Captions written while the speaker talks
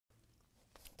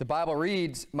The Bible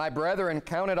reads, "My brethren,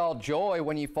 count it all joy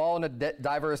when you fall into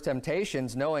diverse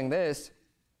temptations, knowing this,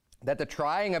 that the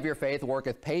trying of your faith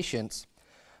worketh patience.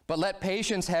 But let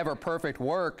patience have her perfect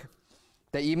work,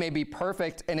 that ye may be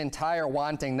perfect and entire,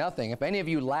 wanting nothing. If any of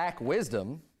you lack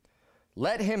wisdom,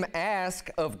 let him ask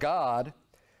of God,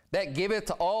 that giveth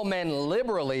to all men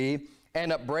liberally,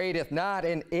 and upbraideth not,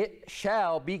 and it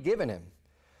shall be given him."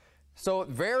 So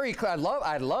very clear.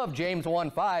 I love James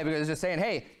 1:5, because it's just saying,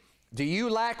 hey, do you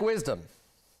lack wisdom?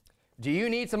 Do you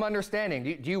need some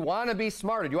understanding? Do you want to be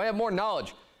smarter? Do you want to have more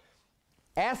knowledge?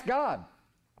 Ask God.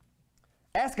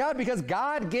 Ask God, because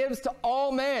God gives to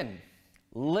all men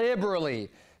liberally.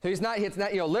 So it's not,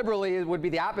 liberally would be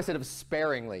the opposite of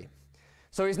sparingly.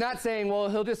 So he's not saying, well,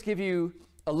 he'll just give you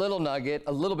a little nugget,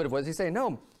 a little bit of wisdom. He's saying,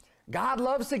 no, God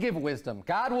loves to give wisdom.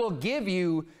 God will give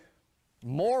you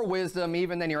more wisdom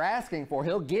even than you're asking for.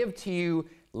 He'll give to you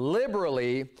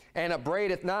liberally, and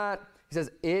upbraideth not. He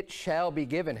says, it shall be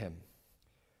given him.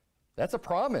 That's a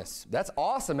promise. That's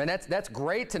awesome. And that's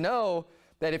great to know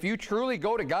that if you truly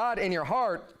go to God in your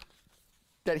heart,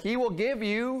 that he will give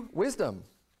you wisdom.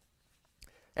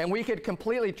 And we could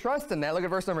completely trust in that. Look at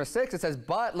verse number 6. It says,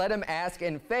 "But let him ask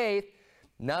in faith,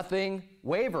 nothing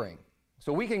wavering."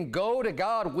 So we can go to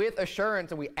God with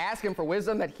assurance, and we ask him for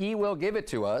wisdom, that he will give it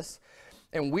to us.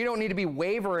 And we don't need to be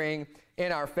wavering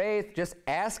in our faith. Just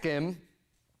ask him.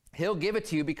 He'll give it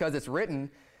to you, because it's written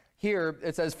here.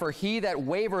 It says, "For he that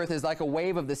wavereth is like a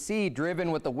wave of the sea,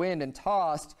 driven with the wind and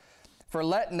tossed. For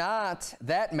let not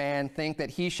that man think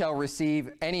that he shall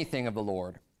receive anything of the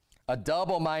Lord. A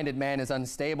double-minded man is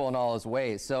unstable in all his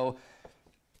ways." So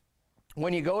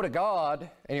when you go to God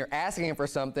and you're asking him for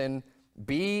something,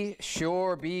 be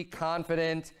sure, be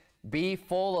confident, be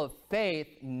full of faith,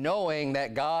 knowing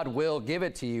that God will give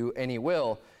it to you, and he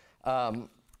will.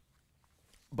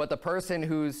 But the person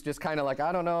who's just kind of like,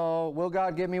 I don't know, will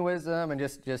God give me wisdom, and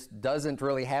just doesn't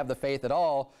really have the faith at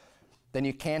all, then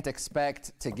you can't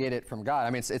expect to get it from God. I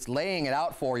mean, it's laying it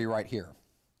out for you right here.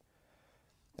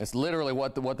 It's literally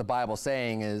what the Bible's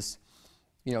saying is,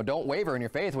 don't waver in your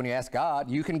faith when you ask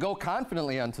God. You can go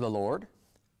confidently unto the Lord,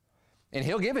 and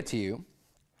he'll give it to you.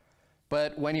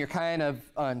 But when you're kind of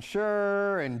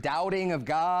unsure and doubting of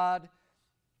God,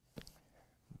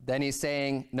 then he's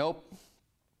saying, nope,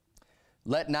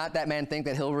 let not that man think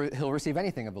that he'll receive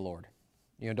anything of the Lord.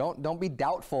 Don't be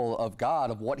doubtful of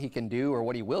God, of what he can do or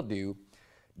what he will do.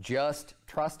 Just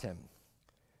trust him.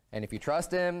 And if you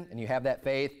trust him and you have that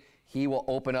faith, he will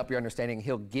open up your understanding.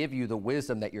 He'll give you the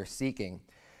wisdom that you're seeking.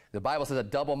 The Bible says a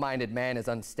double-minded man is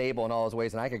unstable in all his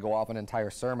ways. And I could go off an entire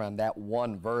sermon on that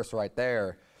one verse right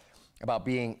there about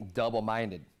being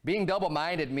double-minded. Being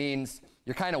double-minded means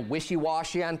you're kind of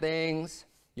wishy-washy on things.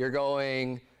 You're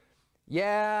going,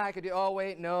 yeah, I could do, oh,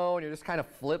 wait, no. And you're just kind of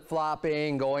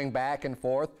flip-flopping, going back and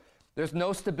forth. There's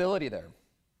no stability there,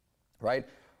 right?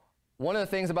 One of the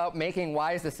things about making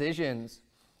wise decisions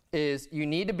is you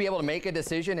need to be able to make a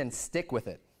decision and stick with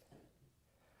it.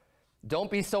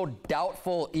 Don't be so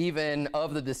doubtful even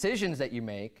of the decisions that you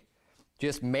make.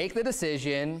 Just make the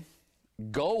decision,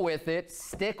 go with it,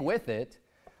 stick with it,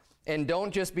 and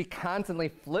don't just be constantly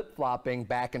flip-flopping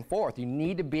back and forth. You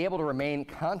need to be able to remain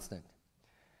constant.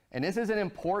 And this is an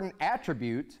important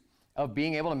attribute of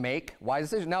being able to make wise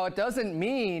decisions. Now, it doesn't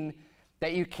mean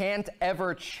that you can't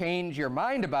ever change your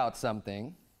mind about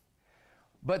something,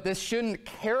 but this shouldn't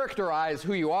characterize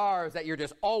who you are, is that you're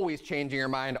just always changing your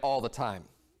mind all the time,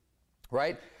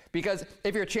 right? Because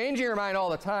if you're changing your mind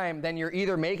all the time, then you're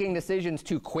either making decisions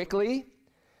too quickly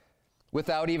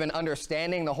without even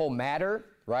understanding the whole matter,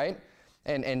 right?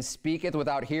 And speaketh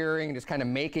without hearing, just kind of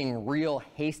making real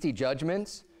hasty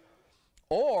judgments.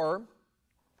 Or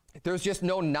there's just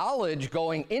no knowledge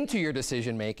going into your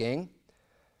decision making,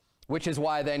 which is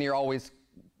why then you're always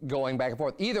going back and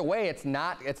forth. Either way, it's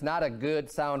not a good,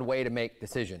 sound way to make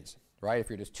decisions, right? If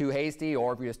you're just too hasty,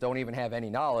 or if you just don't even have any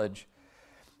knowledge.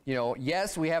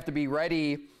 Yes, we have to be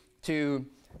ready to,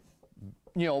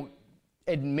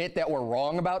 admit that we're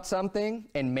wrong about something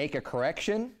and make a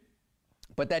correction,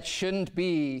 but that shouldn't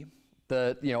be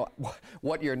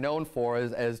what you're known for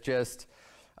as just,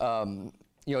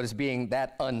 just being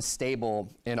that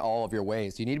unstable in all of your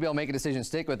ways. You need to be able to make a decision,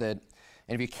 stick with it.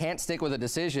 And if you can't stick with a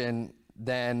decision,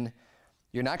 then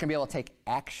you're not going to be able to take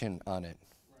action on it.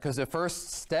 Because the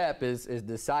first step is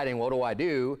deciding, what do I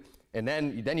do? And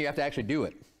then you have to actually do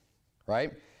it,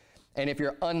 right? And if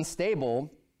you're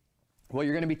unstable, well,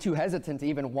 you're going to be too hesitant to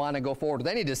even want to go forward with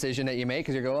any decision that you make,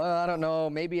 because you go, I don't know,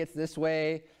 maybe it's this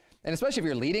way. And especially if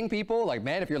you're leading people, like,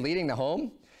 man, if you're leading the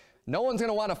home, no one's going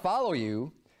to want to follow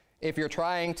you if you're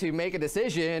trying to make a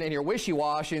decision and you're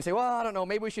wishy-washy and say, well, I don't know,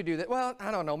 maybe we should do that. Well, I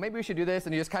don't know, maybe we should do this.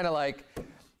 And you just kind of like,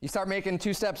 you start making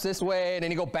 2 steps this way and then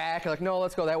you go back, you're like, no,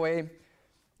 let's go that way.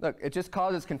 Look, it just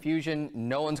causes confusion.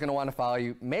 No one's going to want to follow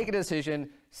you. Make a decision,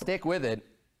 stick with it,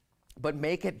 but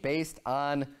make it based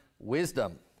on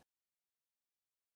wisdom.